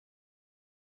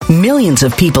Millions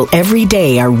of people every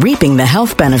day are reaping the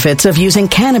health benefits of using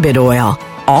cannabis oil,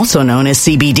 also known as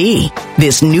CBD.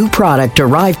 This new product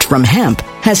derived from hemp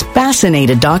has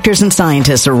fascinated doctors and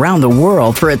scientists around the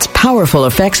world for its powerful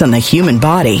effects on the human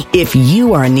body. If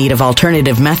you are in need of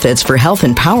alternative methods for health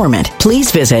empowerment,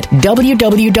 please visit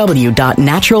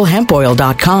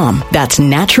www.naturalhempoil.com. That's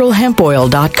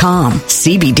naturalhempoil.com.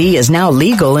 CBD is now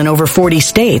legal in over 40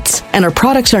 states, and our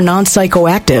products are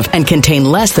non-psychoactive and contain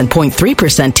less than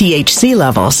 0.3% THC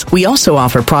levels. We also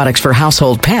offer products for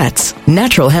household pets.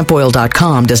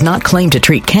 Naturalhempoil.com does not claim to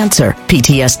treat cancer,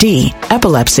 PTSD,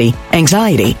 epilepsy,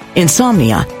 anxiety,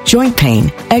 insomnia, joint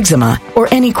pain, eczema, or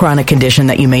any chronic condition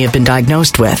that you may have been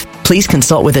diagnosed with. Please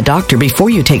consult with a doctor before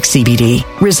you take CBD.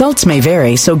 Results may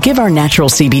vary, so give our natural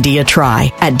CBD a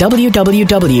try at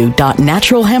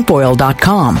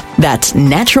www.naturalhempoil.com. That's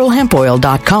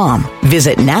naturalhempoil.com.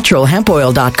 Visit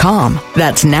naturalhempoil.com.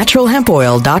 That's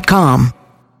naturalhempoil.com.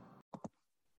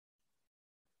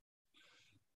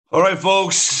 All right,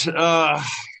 folks.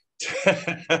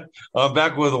 I'm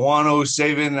back with Juan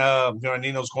Savin here on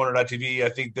Nino'sCorner.tv. I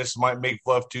think this might make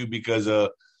fluff too because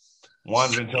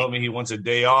Juan's been telling me he wants a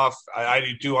day off. I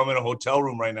do too. I'm in a hotel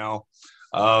room right now.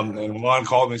 And Juan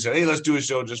called me and said, hey, let's do a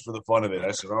show just for the fun of it. I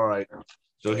said, all right.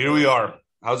 So here we are.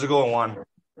 How's it going, Juan?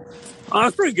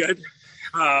 It's pretty good.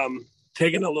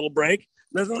 Taking a little break.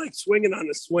 Nothing like swinging on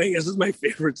the swing. This is my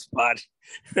favorite spot.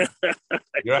 I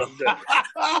love it.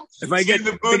 If I get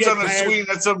the boots on the swing,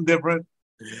 that's something different.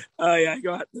 Yeah,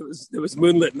 there was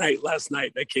moonlit night last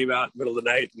night. I came out in the middle of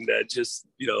the night and just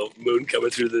moon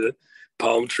coming through the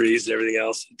palm trees and everything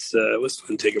else. It was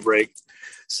fun to take a break.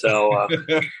 So I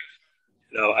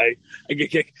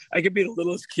could be the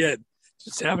littlest kid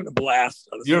just having a blast.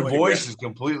 Your voice is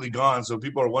completely gone, so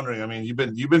people are wondering. I mean, you've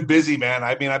been busy, man.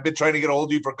 I mean, I've been trying to get a hold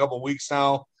of you for a couple of weeks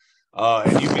now,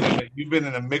 and you've been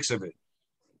in a mix of it.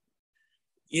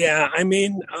 Yeah, I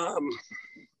mean.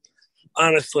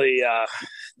 Honestly,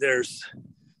 there's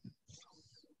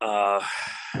a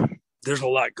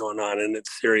lot going on, and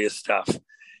it's serious stuff.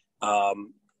 I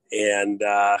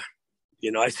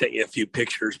sent you a few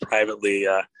pictures privately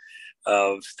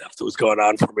of stuff that was going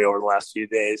on for me over the last few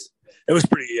days. It was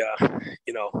pretty,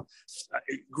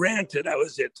 granted, I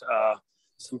was at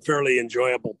some fairly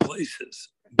enjoyable places,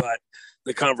 but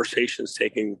the conversations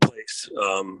taking place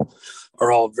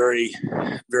are all very,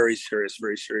 very serious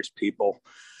people.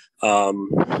 I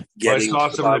saw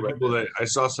some of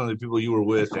the people you were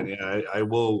with, and yeah, I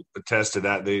will attest to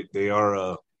that. They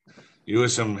are you are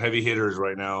some heavy hitters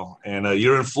right now, and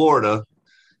you're in Florida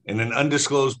in an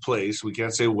undisclosed place. We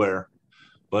can't say where,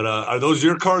 but are those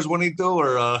your cars, Juanito,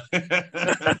 or?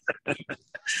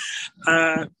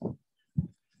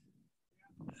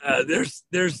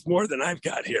 There's more than I've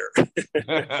got here,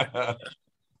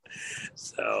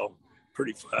 so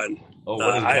pretty fun. Oh,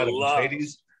 what is that, a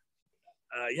Mercedes?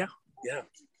 Yeah.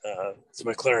 It's a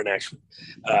McLaren, actually.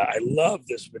 I love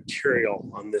this material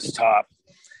on this top.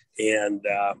 And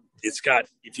it's got,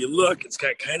 if you look, it's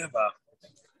got kind of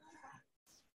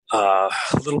a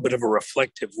little bit of a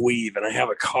reflective weave. And I have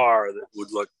a car that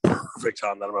would look perfect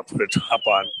on that. I'm going to put a top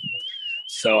on.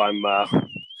 So I'm,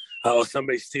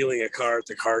 somebody's stealing a car at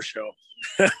the car show.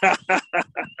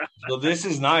 So this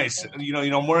is nice.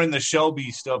 I'm wearing the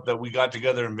Shelby stuff that we got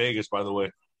together in Vegas, by the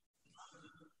way.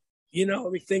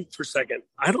 Let me think for a second.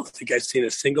 I don't think I've seen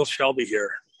a single Shelby here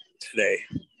today.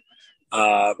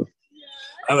 I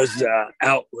was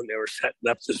out when they were setting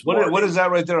up this morning. What is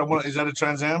that right there? Is that a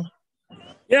Trans Am?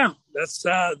 Yeah, that's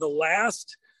the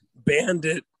last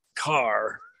Bandit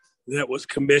car that was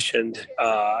commissioned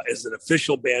as an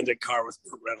official Bandit car with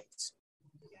Burt Reynolds.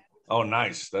 Oh,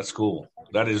 nice. That's cool.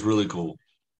 That is really cool.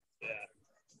 Yeah.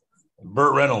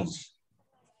 Burt Reynolds.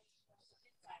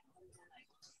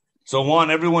 So, Juan,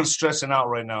 everyone's stressing out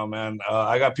right now, man.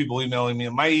 I got people emailing me.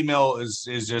 My email is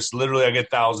just literally, I get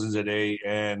thousands a day,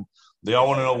 and they all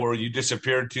want to know where you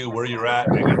disappeared to, where you're at.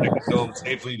 I can tell them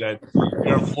safely that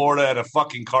you're in Florida at a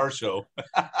fucking car show.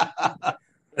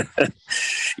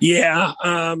 Yeah.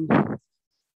 I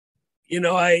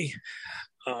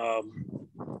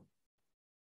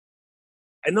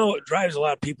know it drives a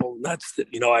lot of people nuts that,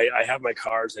 I have my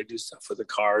cars. I do stuff with the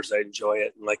cars. I enjoy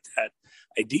it. And like that,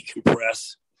 I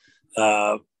decompress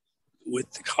with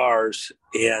the cars,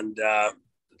 and a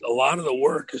lot of the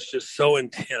work is just so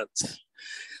intense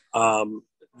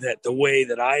that the way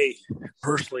that I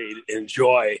personally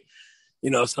enjoy,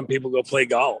 some people go play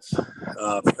golf.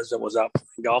 President was out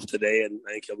playing golf today, and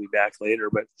I think he'll be back later.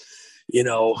 But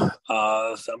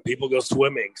some people go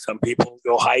swimming, some people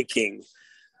go hiking.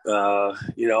 I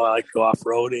like to go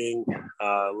off-roading.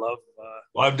 Love.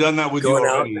 Well, I've done that with you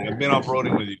already. I've been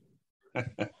off-roading with you.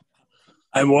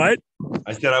 I'm what?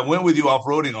 I said I went with you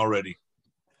off-roading already.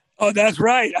 Oh, that's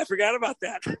right. I forgot about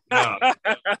that. Yeah,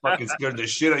 fucking scared the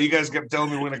shit out. You guys kept telling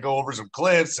me we're gonna go over some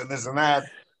cliffs and this and that.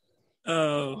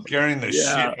 Oh, Scaring the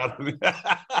yeah. shit out of me.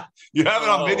 You have it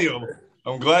on video.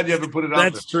 I'm glad you haven't put it out.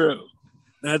 That's true.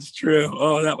 That's true.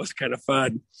 Oh, that was kind of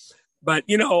fun. But,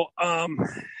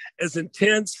 as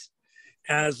intense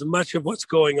as much of what's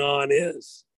going on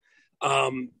is,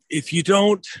 if you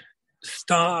don't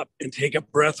stop and take a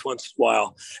breath once in a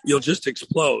while, you'll just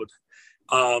explode.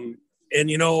 There's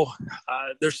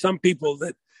some people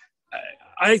that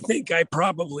I think I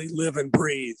probably live and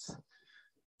breathe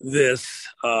this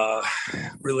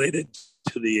related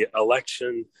to the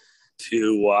election,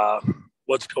 to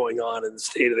what's going on in the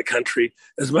state of the country,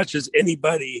 as much as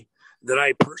anybody that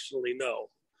I personally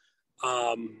know.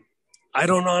 I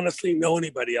don't honestly know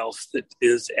anybody else that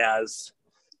is as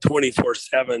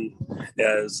 24/7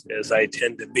 as I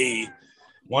tend to be.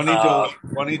 Juanito,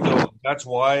 that's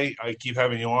why I keep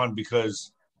having you on,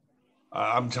 because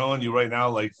I'm telling you right now,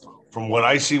 like, from what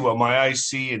I see, what my eyes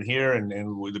see and hear,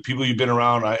 and with the people you've been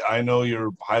around, I know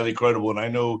you're highly credible, and I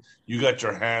know you got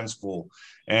your hands full.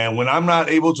 And when I'm not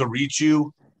able to reach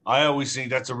you, I always think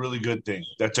that's a really good thing.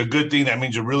 That's a good thing. That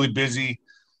means you're really busy.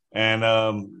 And,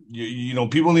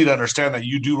 people need to understand that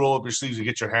you do roll up your sleeves and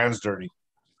get your hands dirty.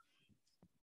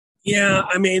 Yeah,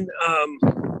 I mean,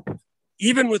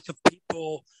 even with the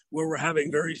people where we're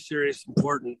having very serious,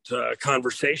 important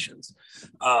conversations.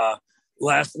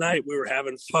 Last night we were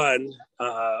having fun.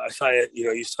 I saw it.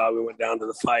 You saw we went down to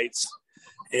the fights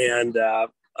and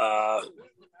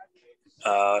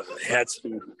had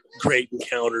some great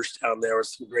encounters down there with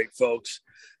some great folks.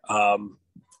 You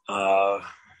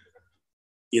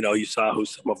saw who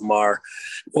some of them are.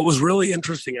 What was really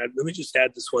interesting, let me just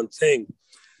add this one thing.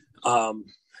 A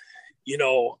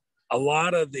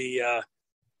lot of the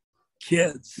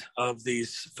kids of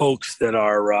these folks that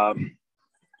are, I'll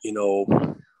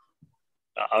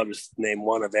just name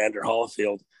one, Evander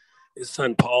Holyfield, his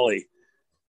son, Paulie.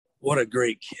 What a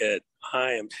great kid.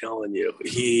 I am telling you,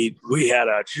 we had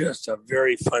just a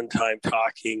very fun time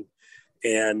talking,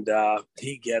 and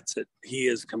he gets it. He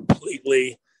is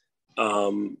completely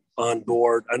on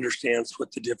board, understands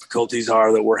what the difficulties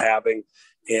are that we're having,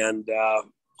 and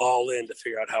all in to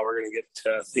figure out how we're going to get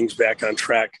things back on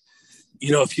track.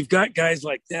 If you've got guys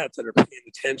like that are paying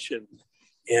attention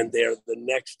and they're the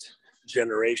next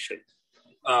generation,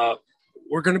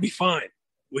 we're going to be fine.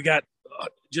 We got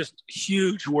just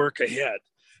huge work ahead,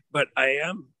 but I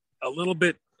am a little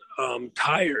bit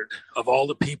tired of all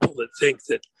the people that think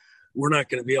that we're not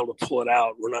going to be able to pull it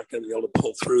out. We're not going to be able to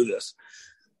pull through this.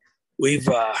 We've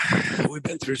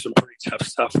been through some pretty tough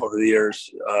stuff over the years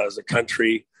as a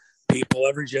country. People,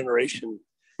 every generation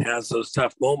has those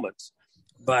tough moments,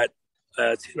 but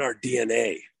it's in our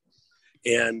DNA.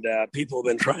 And people have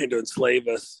been trying to enslave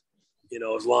us,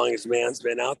 as long as man's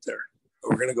been out there.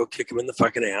 We're going to go kick him in the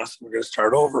fucking ass. We're going to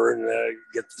start over and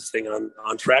get this thing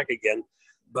on track again.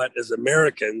 But as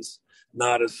Americans,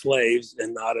 not as slaves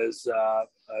and not as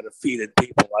defeated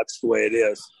people. That's the way it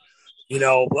is. A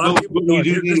lot of people we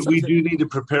do need to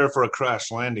prepare for a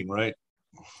crash landing, right?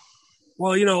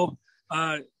 Well,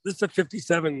 this is a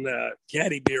 57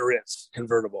 Caddy Biarritz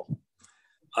convertible.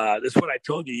 This is what I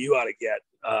told you ought to get.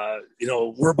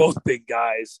 We're both big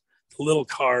guys. The little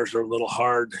cars are a little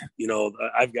hard.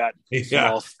 I've got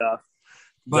small stuff.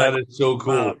 But, that is so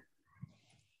cool.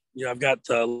 I've got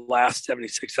the last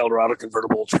 76 Eldorado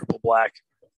convertible, triple black,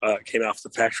 came off the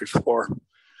factory floor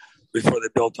before they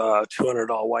built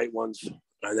 $200 white ones.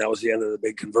 And that was the end of the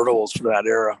big convertibles for that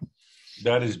era.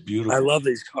 That is beautiful. I love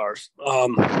these cars.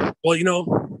 A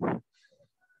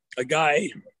guy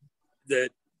that,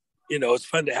 it's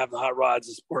fun to have the hot rods,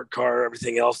 the sport car,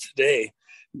 everything else today.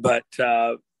 But,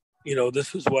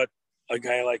 this is what a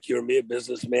guy like you or me, a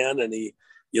businessman, and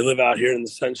you live out here in the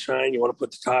sunshine. You want to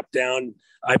put the top down.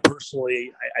 I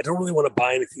personally, I don't really want to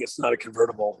buy anything that's not a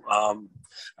convertible.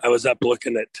 I was up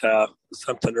looking at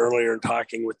something earlier and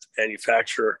talking with the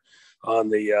manufacturer on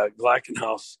the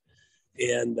Glackenhaus,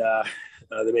 and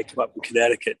they make them up in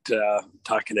Connecticut,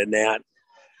 talking to Nat,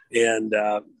 and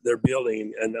they're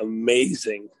building an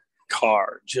amazing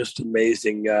car, just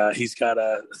amazing. He's got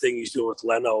a thing he's doing with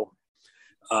Leno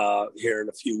here in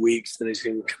a few weeks, and he's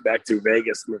going to come back through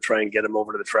Vegas. I'm going to try and get him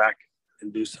over to the track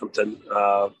and do something.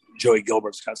 Joey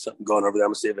Gilbert's got something going over there. I'm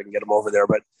going to see if I can get him over there.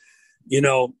 But,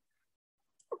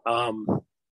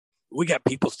 we got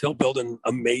people still building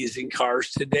amazing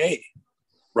cars today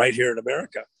right here in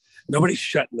America. Nobody's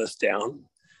shutting us down.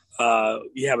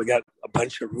 We got a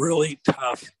bunch of really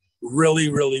tough, really,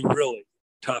 really, really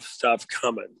tough stuff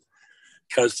coming.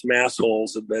 because some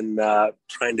assholes have been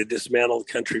trying to dismantle the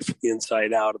country from the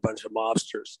inside out, a bunch of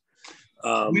mobsters.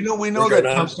 We know that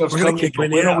tough stuff's coming.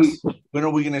 When are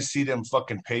we going to see them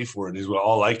fucking pay for it? Is what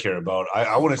all I care about.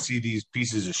 I want to see these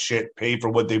pieces of shit pay for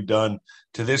what they've done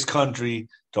to this country,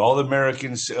 to all the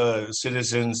American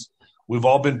citizens. We've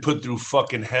all been put through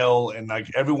fucking hell, and like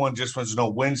everyone just wants to know,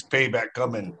 when's payback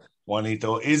coming,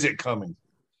 Juanito? Is it coming?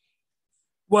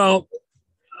 Well,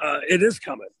 it is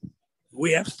coming.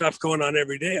 We have stuff going on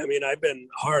every day. I mean, I've been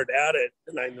hard at it,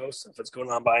 and I know stuff that's going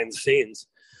on behind the scenes.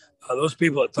 Those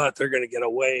people that thought they're going to get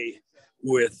away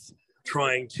with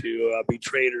trying to be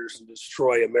traitors and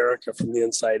destroy America from the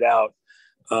inside out,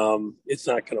 it's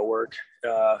not going to work.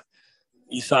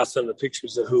 You saw some of the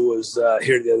pictures of who was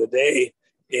here the other day,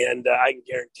 and I can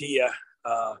guarantee you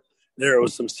there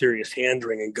was some serious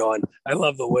hand-wringing going. I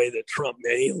love the way that Trump,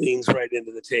 man, he leans right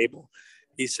into the table.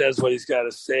 He says what he's got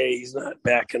to say. He's not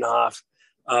backing off.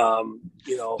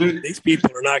 These people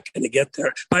are not going to get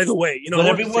there. By the way,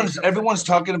 everyone's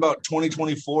talking about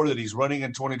 2024, that he's running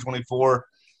in 2024.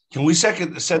 Can we set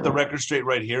the record straight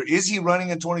right here? Is he running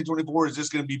in 2024? Or is this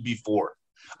going to be before?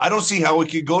 I don't see how it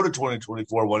could go to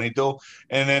 2024, Juanito,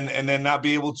 and then not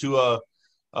be able to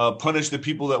punish the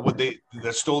people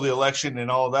that stole the election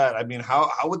and all that. I mean, how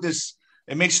would this?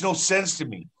 It makes no sense to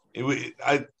me.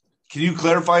 Can you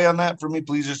clarify on that for me,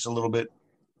 please, just a little bit?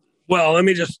 Well, let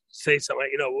me just say something.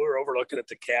 We were overlooking at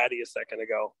the caddy a second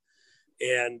ago,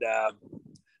 and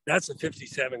that's a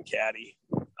 57 caddy.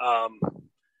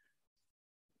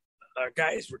 Our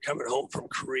guys were coming home from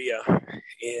Korea,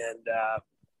 and,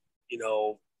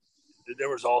 there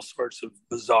was all sorts of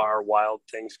bizarre, wild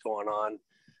things going on.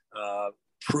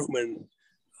 Truman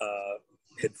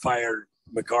had fired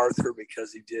MacArthur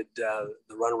because he did the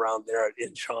runaround there at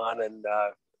Incheon and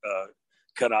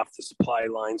cut off the supply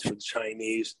lines for the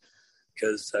Chinese,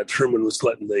 because Truman was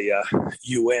letting the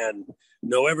UN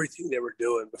know everything they were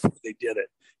doing before they did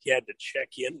it. He had to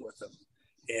check in with them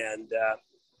and,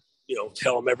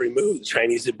 tell them every move. The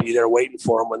Chinese would be there waiting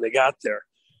for them when they got there.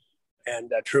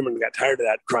 And Truman got tired of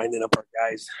that, grinding up our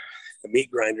guys, the meat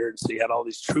grinder. And so he had all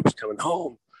these troops coming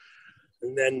home.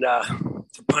 And then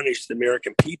to punish the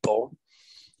American people,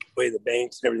 the way the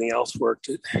banks and everything else worked,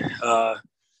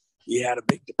 you had a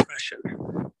big depression.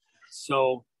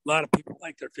 So a lot of people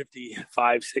like their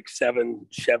 55, 6, 7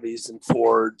 Chevys and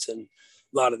Fords and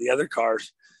a lot of the other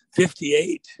cars.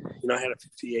 58, I had a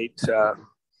 58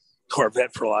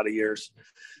 Corvette for a lot of years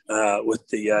with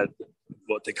the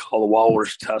what they call the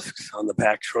walrus tusks on the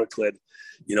back trunk lid,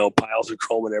 piles of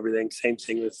chrome and everything. Same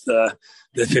thing with the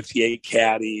 58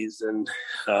 Caddies and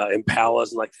Impalas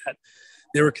and like that.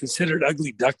 They were considered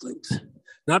ugly ducklings,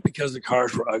 not because the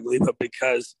cars were ugly, but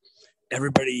because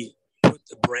everybody put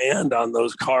the brand on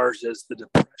those cars as the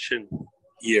Depression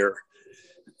year.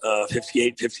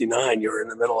 58, 59, you're in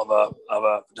the middle of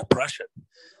a depression.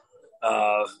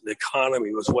 The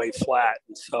economy was way flat.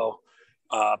 And so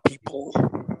people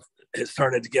had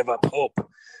started to give up hope.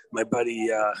 My buddy,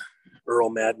 Earl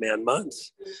Madman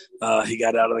Muntz, he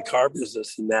got out of the car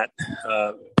business in that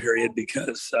period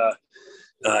because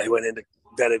he went into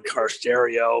vetted car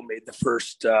stereo, made the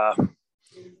first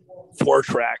 4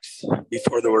 tracks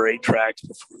before there were 8 tracks,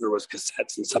 before there was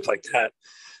cassettes and stuff like that.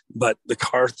 But the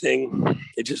car thing,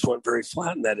 it just went very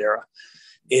flat in that era.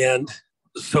 And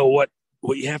so what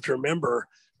you have to remember,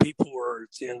 people were,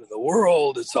 it's the end of the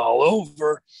world, it's all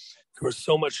over. There was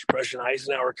so much depression.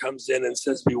 Eisenhower comes in and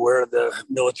says, beware of the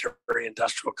military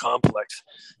industrial complex.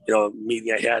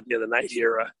 Meeting I had the other night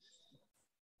here,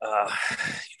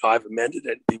 I've amended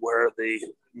it, beware of the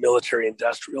military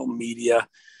industrial media,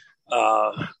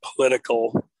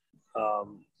 political,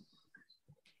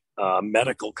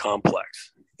 medical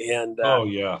complex. And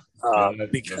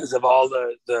because of all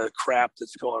the crap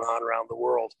that's going on around the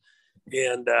world.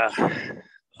 And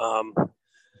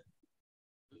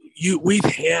we've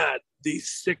had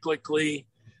these cyclically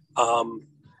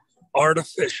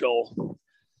artificial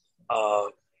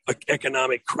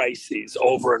economic crises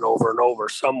over and over and over,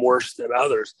 some worse than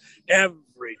others.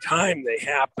 Every time they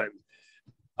happen,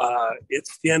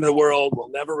 it's the end of the world. We'll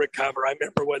never recover. I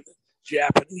remember when the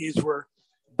Japanese were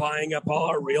buying up all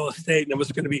our real estate and it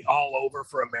was going to be all over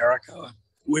for America.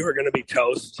 We were going to be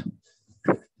toast.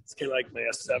 It's kind of like my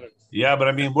S7. Yeah, but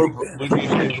I mean, we're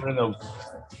in a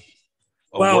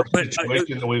worst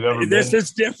situation that we've ever been. This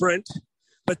is different.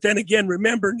 But then again,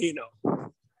 remember, Nino,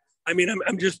 I mean,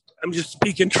 I'm just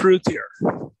speaking truth here.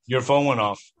 Your phone went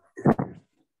off.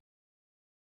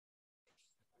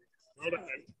 Hold on. Let's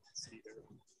see here. There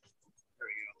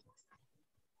we go.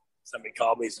 Somebody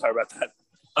called me. Sorry about that.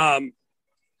 I'm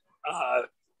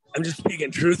just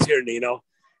speaking truth here, Nino.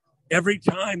 every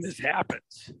time this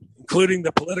happens, including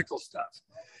the political stuff,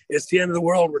 it's the end of the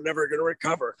world. We're never going to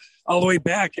recover. All the way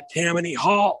back at Tammany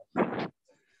Hall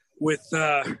with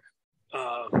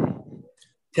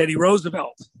Teddy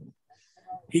Roosevelt.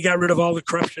 He got rid of all the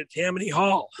corruption at Tammany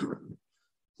Hall.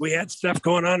 We had stuff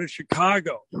going on in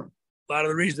Chicago. A lot of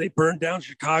the reason they burned down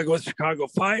Chicago was Chicago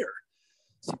fire,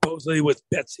 supposedly with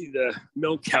Betsy the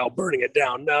milk cow burning it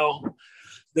down. No,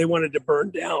 they wanted to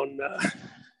burn down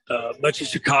much of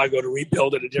Chicago to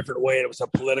rebuild it a different way. And it was a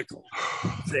political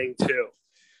thing too.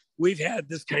 We've had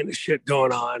this kind of shit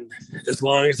going on as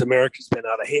long as America's been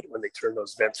out. I hate it when they turn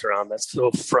those vents around. That's so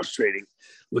frustrating.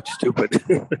 Looks stupid.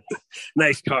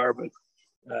 Nice car, but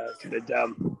kind of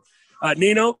dumb.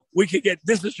 Nino, we could get,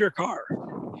 this is your car.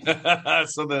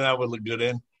 Something that would look good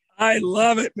in. I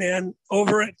love it, man.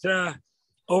 Over at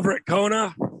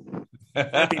Kona.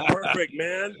 That'd be perfect,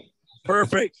 man.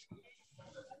 Perfect.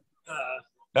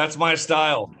 That's my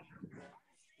style.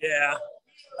 Yeah.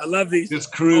 I love these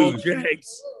Just cruise. old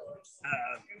Jags.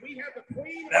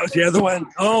 That was the other one.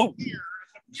 Oh,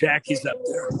 Jackie's up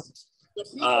there.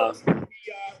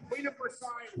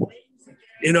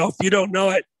 If you don't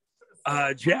know it,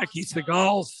 Jackie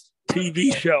Segal's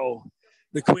TV show,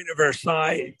 The Queen of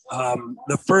Versailles,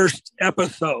 the first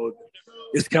episode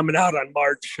is coming out on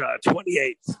March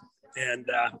 28th. And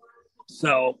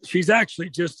so she's actually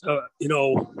just, a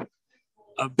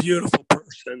beautiful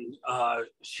person.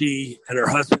 She and her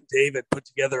husband, David, put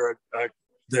together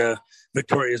the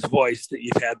Victoria's Voice that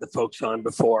you've had the folks on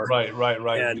before. Right.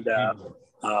 And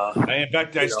in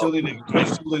fact, I still need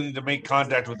to make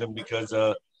contact with them because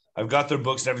I've got their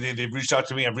books and everything. They've reached out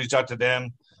to me. I've reached out to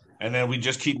them, and then we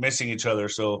just keep missing each other.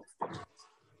 So,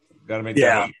 got to make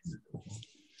that happen.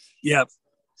 Yep.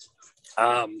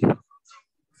 Let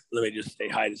me just say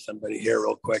hi to somebody here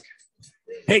real quick.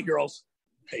 Hey, girls.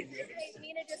 Hey,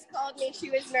 Nina just called me. She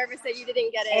was nervous that you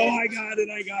didn't get it. Oh, I got it.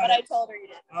 But I told her you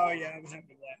did. Oh, yeah, I'm having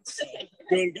a blast.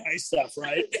 Doing guy stuff,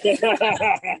 right?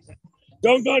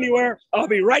 Don't go anywhere. I'll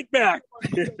be right back.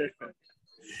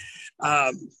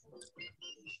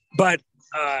 But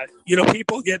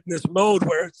people get in this mode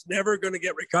where it's never going to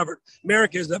get recovered.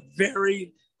 America is a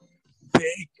very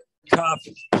big, tough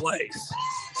place.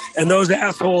 And those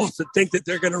assholes that think that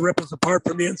they're going to rip us apart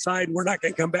from the inside, we're not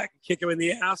going to come back and kick them in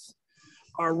the ass,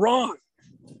 are wrong.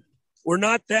 We're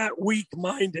not that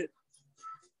weak-minded.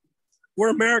 We're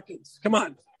Americans. Come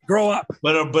on, grow up.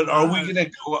 But are we going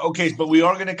to? Okay, but we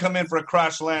are going to come in for a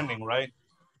crash landing, right?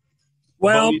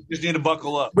 Well, we just need to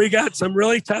buckle up. We got some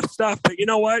really tough stuff, but you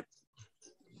know what?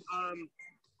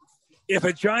 If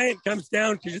a giant comes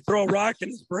down because you throw a rock in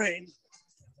his brain,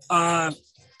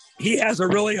 he has a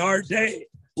really hard day.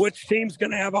 Which team's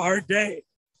going to have a hard day?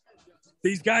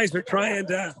 These guys are trying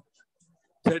to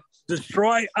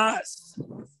destroy us.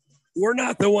 We're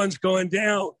not the ones going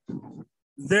down.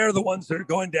 They're the ones that are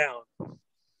going down.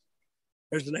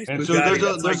 There's a nice. And so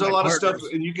there's a lot of stuff,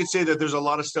 and you could say that there's a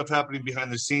lot of stuff happening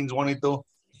behind the scenes, Juanito.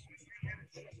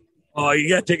 Oh, you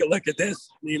got to take a look at this.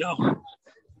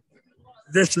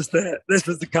 This is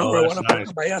the color I want to put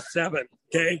on my S7.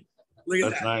 Okay, look at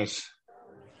that. That's nice.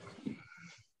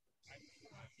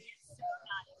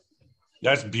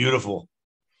 That's beautiful.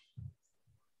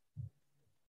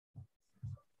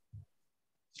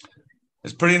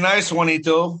 It's pretty nice,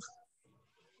 Juanito.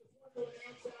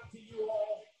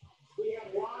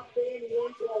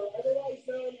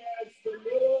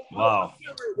 Wow.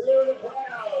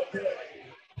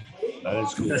 That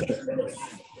is cool.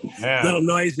 A little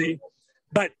noisy.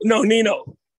 But no,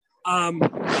 Nino.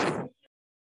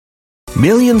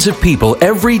 Millions of people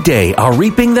every day are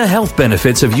reaping the health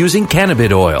benefits of using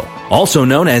cannabis oil, also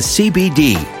known as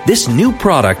CBD. This new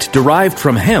product derived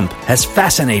from hemp has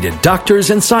fascinated doctors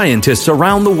and scientists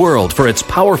around the world for its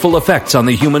powerful effects on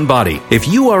the human body. If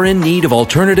you are in need of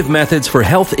alternative methods for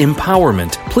health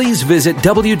empowerment, please visit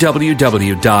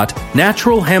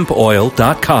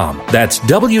www.naturalhempoil.com. That's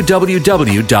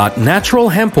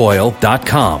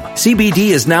www.naturalhempoil.com. CBD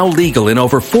is now legal in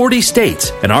over 40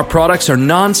 states, and our products are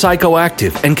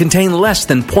non-psychoactive and contain less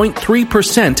than 0.3%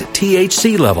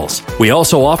 THC levels. We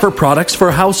also offer products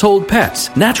for household pets.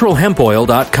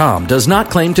 NaturalHempOil.com does not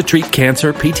claim to treat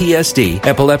cancer, PTSD,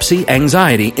 epilepsy,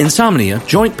 anxiety, insomnia,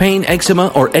 joint pain, eczema,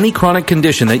 or any chronic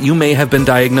condition that you may have been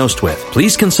diagnosed with.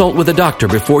 Please consult with a doctor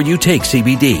before you take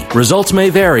CBD. Results may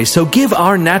vary, so give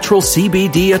our natural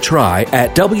CBD a try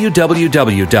at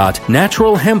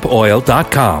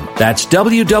www.naturalhempoil.com. That's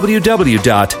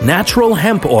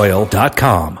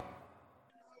www.naturalhempoil.com.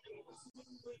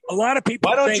 A lot of people.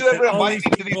 Why don't think you ever that all invite these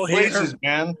me to these people places, here,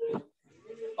 man?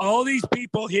 all these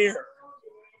people here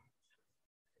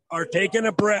are taking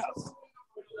a breath.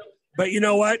 But you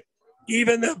know what?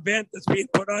 Even the event that's being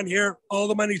put on here, all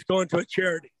the money's going to a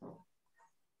charity.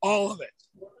 All of it.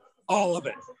 All of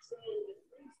it.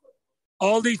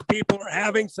 All these people are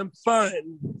having some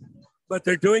fun, but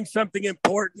they're doing something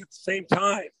important at the same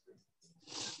time.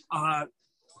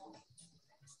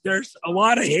 There's a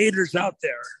lot of haters out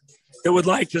there that would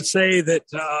like to say that,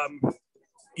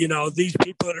 these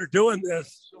people that are doing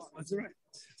this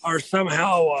are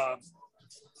somehow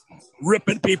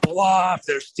ripping people off.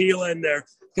 They're stealing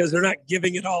because they're not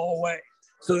giving it all away.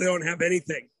 So they don't have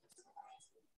anything.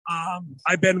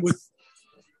 I've been with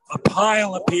a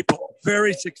pile of people,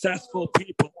 very successful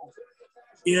people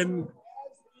in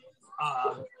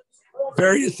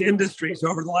various industries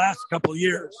over the last couple of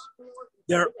years.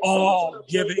 They're all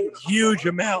giving huge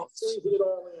amounts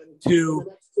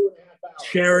to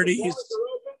charities,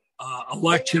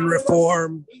 election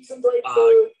reform,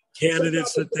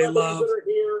 candidates that they love.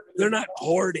 They're not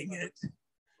hoarding it.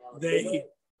 They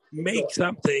make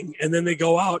something and then they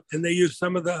go out and they use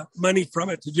some of the money from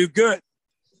it to do good.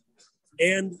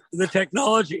 And the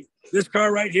technology, this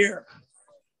car right here,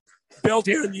 built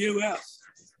here in the U.S.,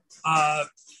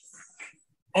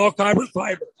 all carbon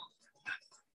fiber,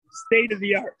 state of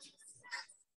the art,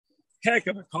 heck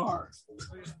of a car.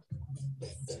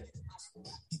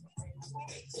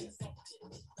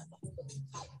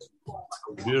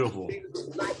 Beautiful.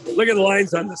 Look at the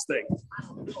lines on this thing.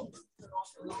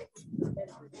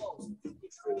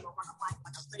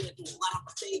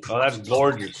 Oh, that's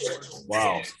gorgeous.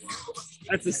 Wow.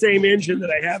 That's the same engine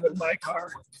that I have in my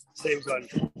car. Same gun.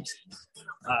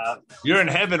 You're in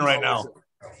heaven right now.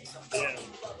 Yeah.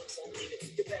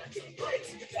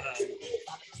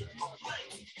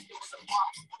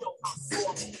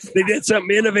 They did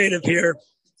something innovative here.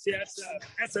 See, that's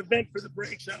a vent for the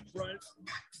brakes up front.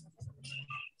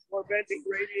 More venting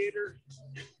radiator.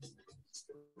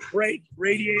 Brake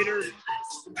radiator.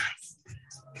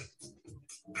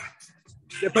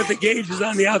 They put the gauges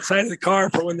on the outside of the car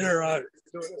for when they're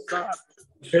doing a stop.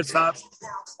 Pit stop.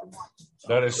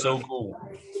 That is so cool.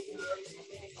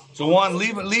 So Juan,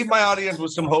 leave my audience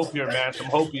with some hope here, man. Some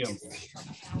hopium.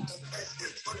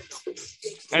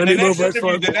 And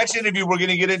the next interview, we're going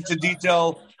to get into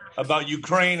detail about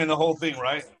Ukraine and the whole thing,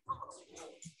 right?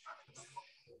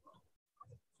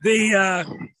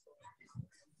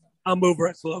 I'll move where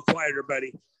it's a little quieter,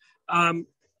 buddy.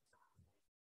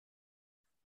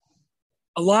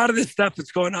 A lot of this stuff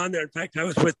that's going on there. In fact, I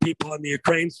was with people on the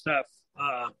Ukraine stuff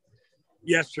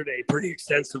yesterday pretty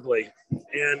extensively.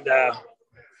 And a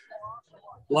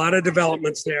lot of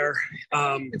developments there.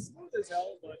 The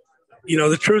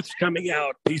truth's coming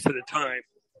out piece at a time.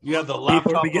 Yeah, the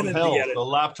laptop from hell. The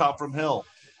laptop from hell.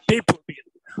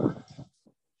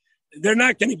 They're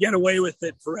not going to get away with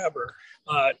it forever.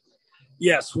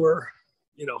 Yes, we're,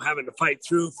 having to fight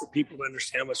through for people to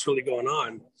understand what's really going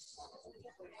on.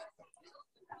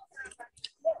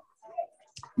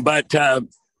 But the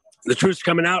truth's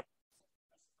coming out.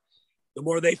 The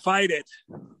more they fight it,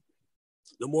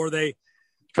 the more they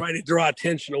try to draw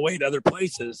attention away to other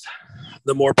places,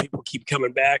 the more people keep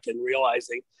coming back and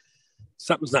realizing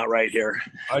something's not right here.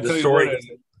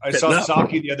 I saw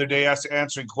Saki the other day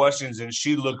answering questions, and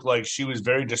she looked like she was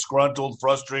very disgruntled,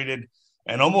 frustrated,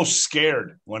 and almost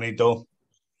scared, Juanito.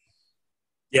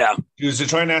 Yeah. She was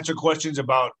trying to answer questions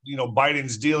about,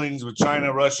 Biden's dealings with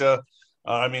China, Russia,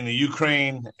 the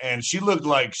Ukraine, and she looked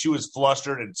like she was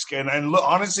flustered and scared. And look,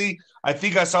 honestly, I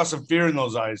think I saw some fear in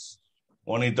those eyes,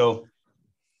 Juanito.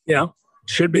 Yeah,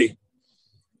 should be.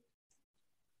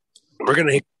 We're going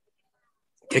to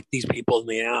kick these people in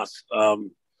the ass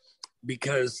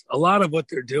because a lot of what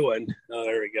they're doing,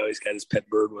 there we go, he's got his pet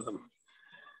bird with him.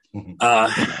 Mm-hmm.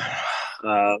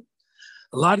 A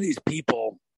lot of these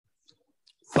people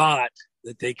thought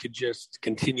that they could just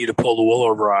continue to pull the wool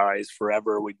over our eyes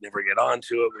forever. We'd never get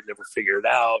onto it. We'd never figure it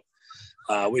out.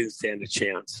 We didn't stand a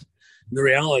chance. And the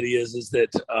reality is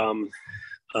that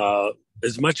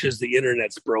as much as the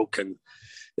internet's broken,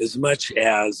 as much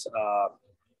as,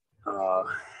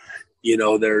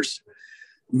 there's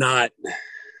not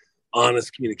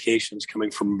honest communications coming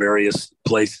from various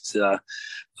places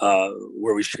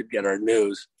where we should get our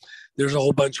news, there's a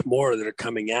whole bunch more that are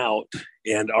coming out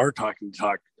and are talk the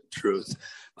truth.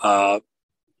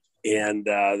 And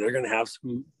they're going to have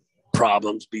some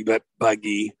problems, be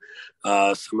buggy.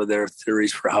 Some of their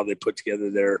theories for how they put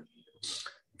together their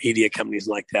media companies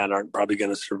like that aren't probably going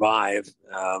to survive.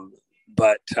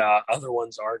 But other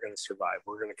ones are going to survive.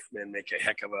 We're going to come in and make a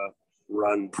heck of a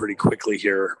run pretty quickly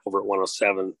here over at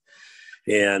 107.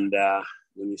 And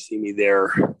when you see me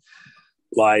there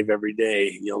live every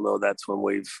day, you'll know that's when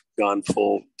we've gone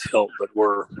full tilt, but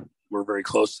we're very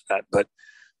close to that. But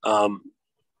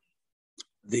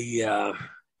they've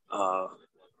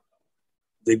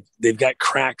got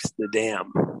cracks in the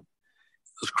dam.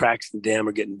 Those cracks in the dam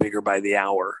are getting bigger by the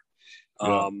hour.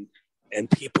 And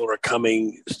people are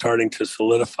starting to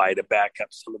solidify to back up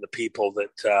some of the people that,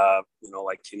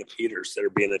 like Tina Peters, that are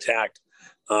being attacked.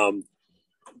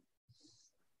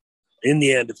 In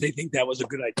the end, if they think that was a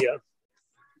good idea,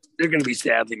 they're going to be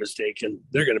sadly mistaken.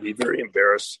 They're going to be very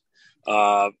embarrassed.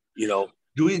 Do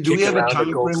we have a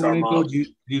time frame? Do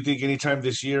you think anytime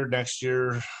this year, next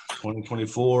year,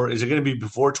 2024? Is it going to be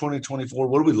before 2024?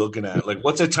 What are we looking at? Like,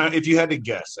 what's a time? If you had to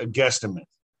guess, a guesstimate.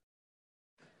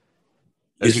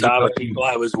 You saw the people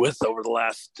I was with over the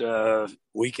last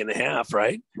week and a half,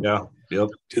 right? Yeah. Yep.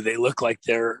 Do they look like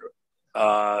they're,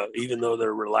 even though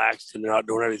they're relaxed and they're not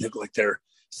doing anything, like they're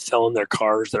selling their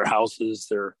cars, their houses,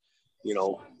 they're,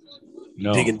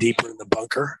 digging deeper in the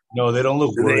bunker? No, they don't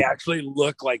look worried. They actually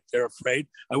look like they're afraid.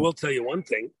 I will tell you one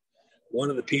thing. One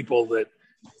of the people that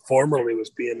formerly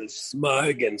was being as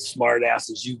smug and smart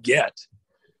ass as you get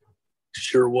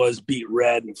sure was beat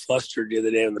red and flustered the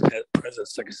other day when the president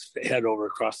stuck his head over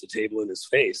across the table in his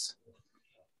face,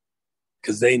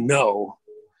 because they know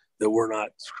that we're not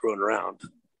screwing around.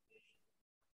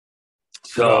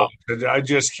 So I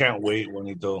just can't wait,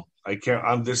 Juanito. I can't.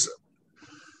 I'm this.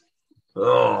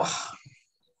 Oh,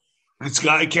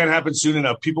 it can't happen soon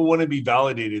enough. People want to be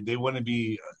validated. They want to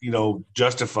be,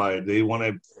 justified. They want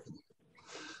to,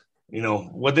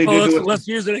 what they did. Let's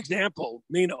use an example.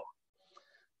 Nino.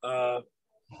 The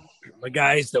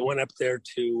guys that went up there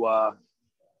to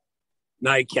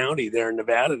Nye County there in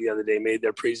Nevada the other day made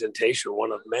their presentation,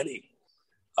 one of many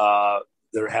that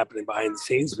are happening behind the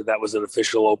scenes, but that was an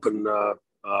official open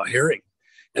hearing.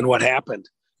 And what happened?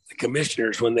 The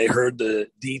commissioners, when they heard the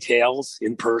details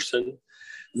in person,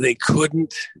 they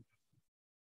couldn't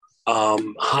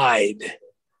hide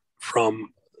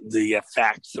from the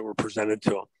facts that were presented to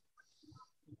them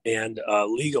and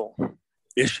legal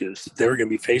issues they were going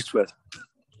to be faced with.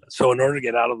 So in order to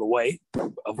get out of the way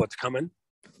of what's coming,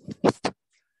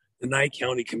 the Nye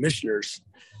County commissioners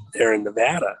there in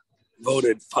Nevada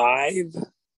voted 5-0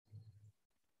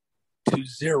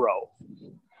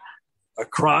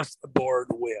 across the board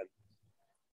win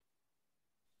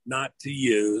not to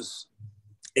use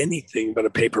anything but a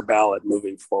paper ballot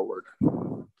moving forward.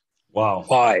 Wow.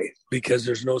 Why? Because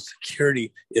there's no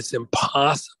security. It's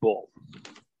impossible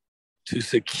to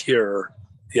secure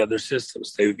the other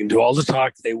systems. They can do all the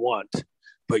talk they want,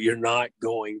 but you're not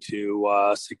going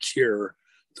to secure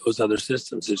those other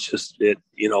systems. It's just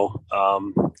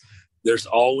there's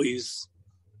always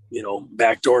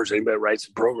backdoors. Anybody writes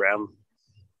a program,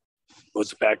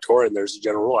 what's a backdoor, and there's a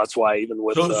general rule. That's why even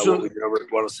with what we did over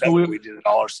at 107, we did it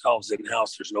all ourselves in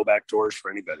house. There's no backdoors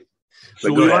for anybody.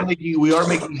 So we are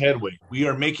making headway. We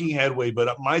are making headway.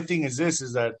 But my thing is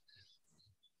that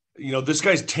this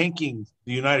guy's tanking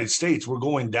the United States. We're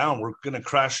going down. We're going to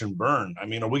crash and burn. I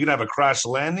mean, are we going to have a crash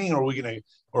landing, or are we going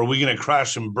to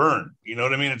crash and burn? You know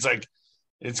what I mean? It's like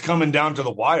it's coming down to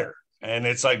the wire, and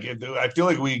it's like I feel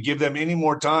like we give them any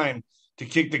more time to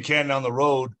kick the can down the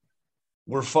road,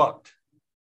 we're fucked.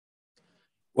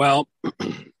 Well,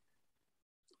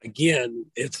 again,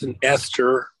 it's an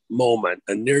Esther moment,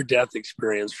 a near-death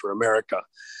experience for America.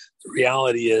 The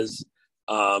reality is,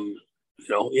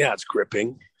 it's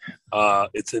gripping.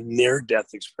 It's a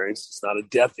near-death experience. It's not a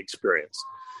death experience.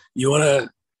 You want to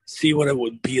see what it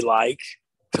would be like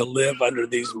to live under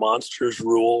these monsters'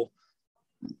 rule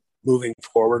moving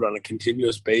forward on a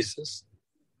continuous basis?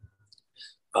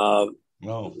 No.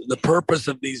 The purpose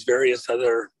of these various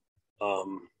other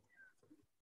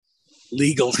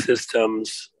legal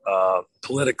systems,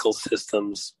 political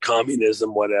systems,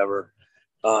 communism, whatever,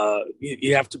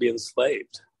 you have to be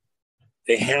enslaved.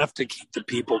 They have to keep the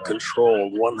people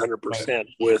controlled 100%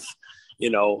 with,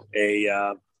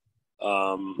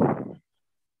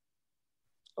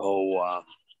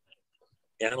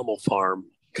 animal farm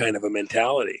kind of a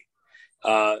mentality.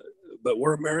 But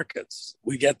we're Americans.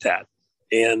 We get that.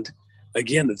 And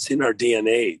again, it's in our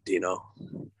DNA, Dino.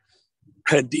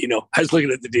 Dino. I was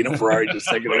looking at the Dino Ferrari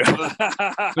just a second ago.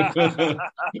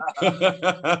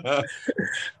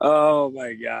 Oh,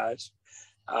 my gosh.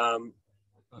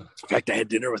 In fact, I had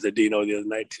dinner with a Dino the other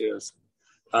night, too.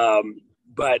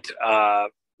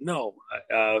 No,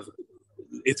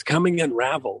 it's coming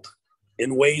unraveled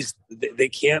in ways that they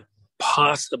can't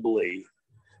possibly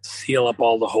seal up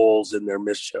all the holes in their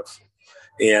mischief.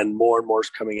 And more is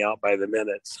coming out by the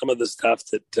minute. Some of the stuff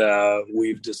that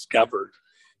we've discovered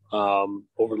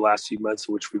over the last few months,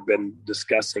 which we've been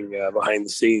discussing behind the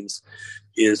scenes,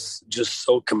 is just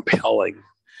so compelling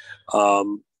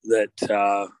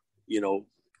that,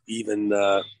 even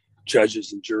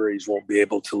judges and juries won't be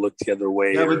able to look the other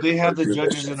way. Yeah, but they have the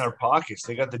judges in their pockets.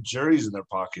 They got the juries in their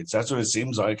pockets. That's what it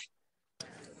seems like.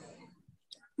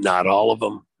 Not all of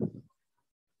them.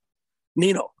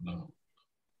 Nino,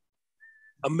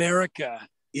 America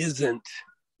isn't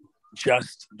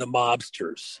just the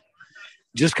mobsters.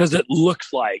 Just because it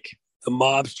looks like the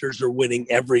mobsters are winning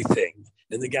everything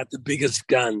and they got the biggest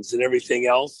guns and everything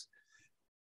else,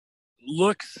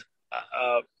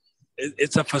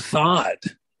 it's a facade.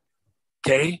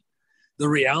 Okay? The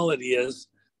reality is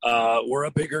we're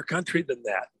a bigger country than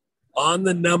that. On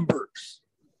the numbers,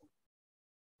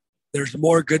 there's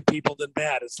more good people than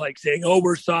bad. It's like saying, oh,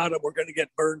 we're Sodom, we're going to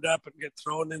get burned up and get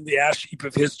thrown in the ash heap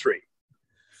of history.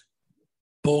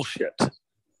 Bullshit.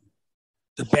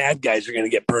 The bad guys are going to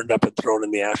get burned up and thrown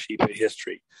in the ash heap of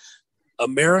history.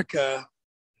 America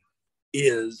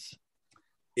is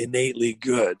innately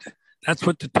good. That's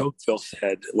what de Tocqueville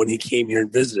said when he came here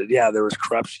and visited. Yeah, there was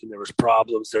corruption, there was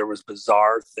problems, there was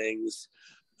bizarre things.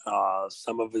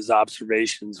 Some of his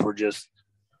observations were just,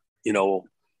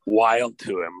 wild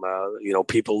to him.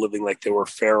 People living like they were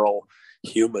feral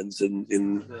humans in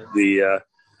the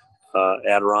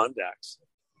Adirondacks.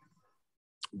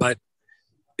 But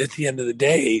at the end of the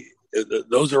day,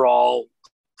 those are all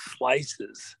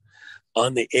slices.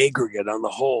 On the aggregate, on the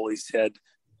whole, he said,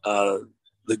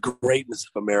 the greatness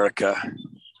of America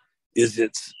is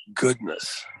its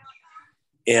goodness.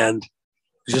 And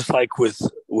just like with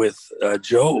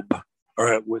Job,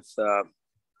 or with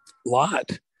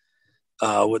Lot,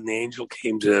 when the angel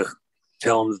came to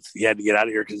tell him that he had to get out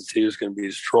of here because the city was going to be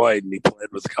destroyed, and he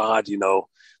pled with God, if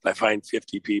I find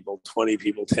 50 people, 20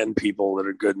 people, 10 people that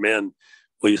are good men,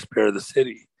 will you spare the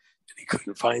city? And he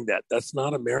couldn't find that. That's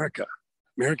not America.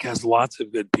 America has lots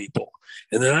of good people.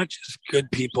 And they're not just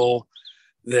good people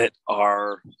that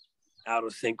are out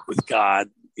of sync with God.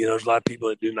 There's a lot of people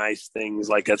that do nice things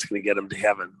like that's going to get them to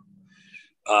heaven.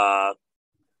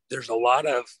 There's a lot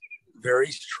of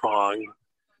very strong,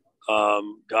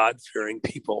 God-fearing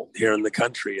people here in the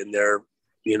country, and they're,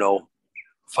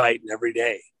 fighting every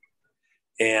day.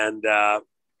 And I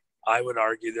would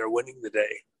argue they're winning the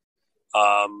day.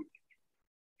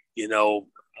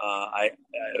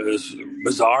 It was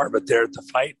bizarre, but there at the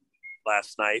fight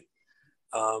last night,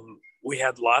 we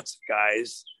had lots of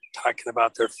guys talking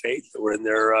about their faith that were in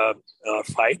there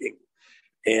fighting.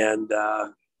 And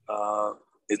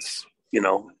it's,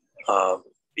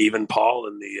 even Paul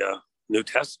in the New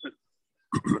Testament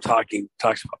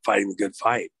talks about fighting the good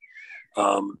fight.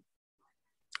 A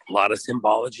lot of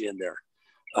symbology in there.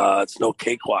 It's no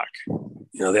cakewalk.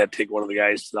 They had to take one of the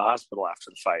guys to the hospital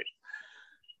after the fight.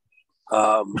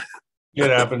 It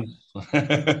happens.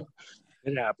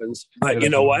 It happens. But you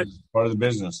know what? Part of the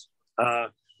business.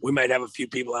 We might have a few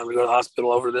people having to go to the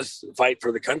hospital over this fight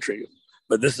for the country,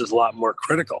 but this is a lot more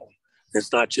critical.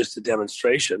 It's not just a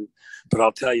demonstration, but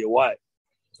I'll tell you what,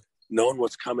 knowing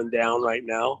what's coming down right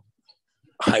now,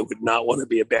 I would not want to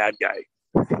be a bad guy.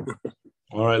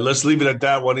 All right, let's leave it at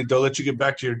that, Juanito. Let you get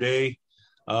back to your day.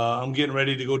 I'm getting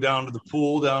ready to go down to the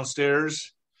pool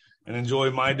downstairs and enjoy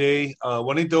my day.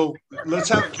 Juanito,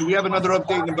 can we have another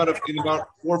update in about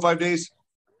 4 or 5 days?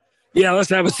 Yeah, let's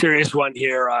have a serious one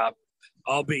here.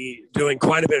 I'll be doing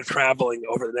quite a bit of traveling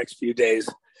over the next few days,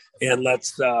 and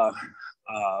let's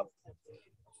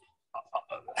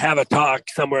have a talk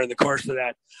somewhere in the course of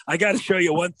that. I got to show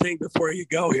you one thing before you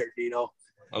go here, Dino.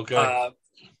 Okay.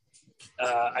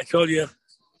 I told you,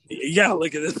 yeah,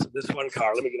 look at this one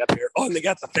car. Let me get up here. Oh, and they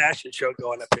got the fashion show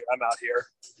going up here. I'm out here.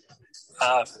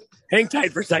 Hang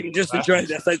tight for a second. Just enjoy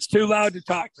this. It's too loud to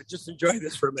talk, but just enjoy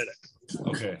this for a minute.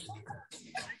 Okay.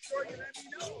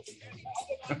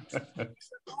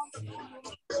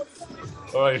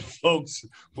 All right, folks,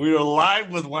 we are live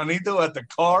with Juanito at the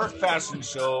car fashion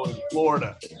show in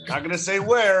Florida. Not going to say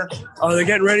where. Oh, they're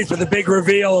getting ready for the big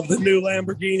reveal of the new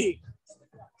Lamborghini.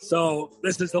 So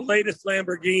this is the latest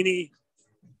Lamborghini.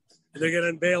 They're going to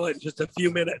unveil it in just a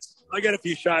few minutes. I got a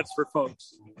few shots for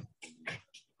folks.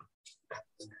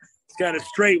 It's got a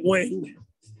straight wing.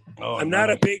 Oh, I'm not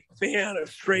a big fan of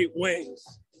straight wings.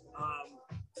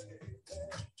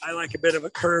 I like a bit of a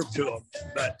curve to them,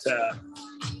 but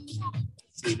let's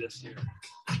see this here.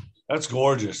 That's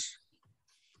gorgeous.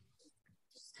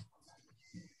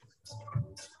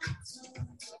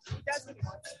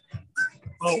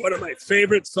 Oh, one of my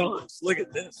favorite songs. Look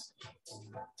at this.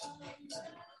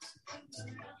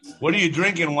 What are you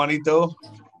drinking, Juanito?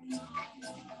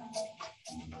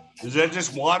 Is that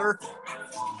just water?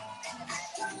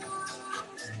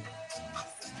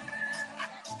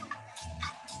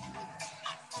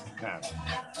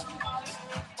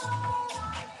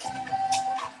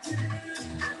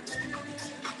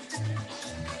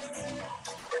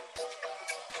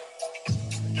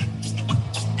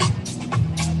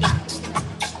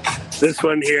 This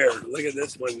one here. Look at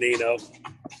this one, Nino.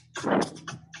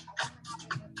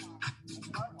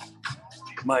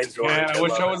 Mine's orange. Yeah, I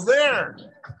wish I was it. there.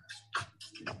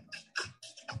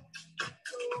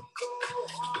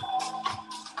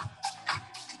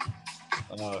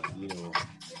 Oh, you.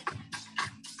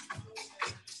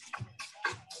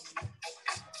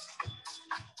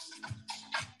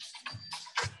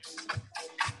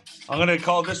 I'm going to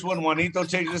call this one Juanito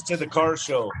Takes Us to the Car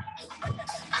Show.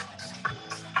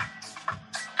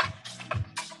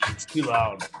 It's too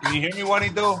loud. Can you hear me,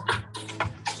 Juanito?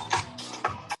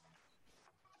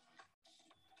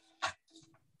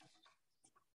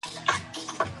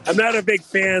 I'm not a big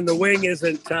fan. The wing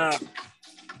isn't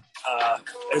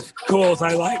as cool as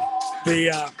I like.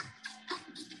 The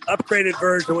upgraded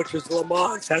version, which is Le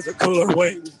Mans, has a cooler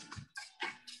wing.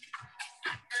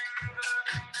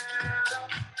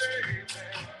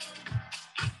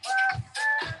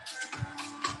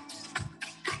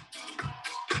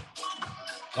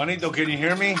 Juanito, can you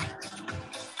hear me?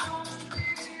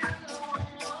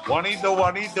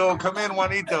 Juanito, come in,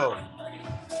 Juanito.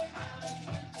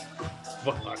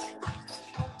 Fuck.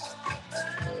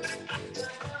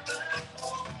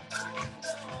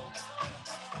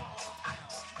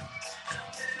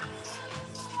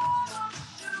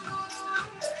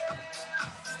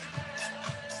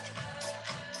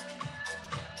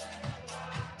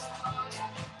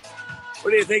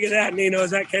 What do you think of that, Nino?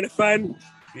 Is that kind of fun?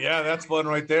 Yeah, that's fun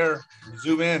right there.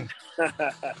 Zoom in. Yeah,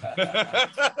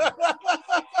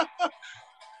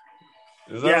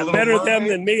 better them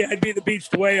than me. I'd be the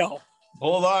beached whale.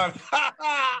 Hold on.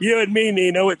 You and me,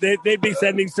 Nino. They'd be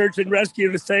sending search and rescue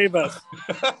to save us.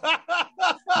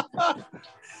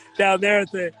 down there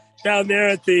at the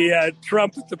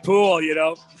Trump at the pool, you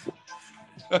know.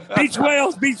 Beach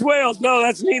whales. No,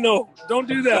 that's Nino. Don't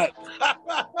do that.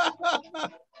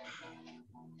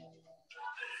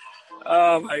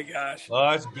 Oh my gosh. Oh,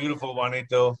 that's beautiful,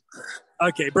 Juanito.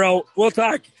 Okay, bro. We'll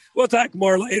talk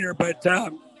more later, but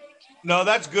no,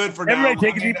 that's good for now.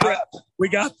 Everybody take a deep breath. We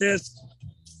got this.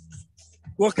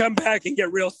 We'll come back and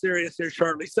get real serious here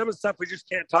shortly. Some of the stuff we just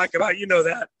can't talk about, you know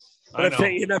that. But I've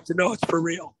seen you enough to know it's for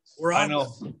real. We're on. I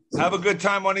know. Have a good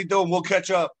time, Juanito, and we'll catch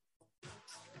up.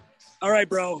 All right,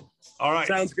 bro. All right.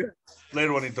 Sounds good.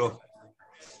 Later, Juanito.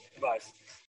 Bye.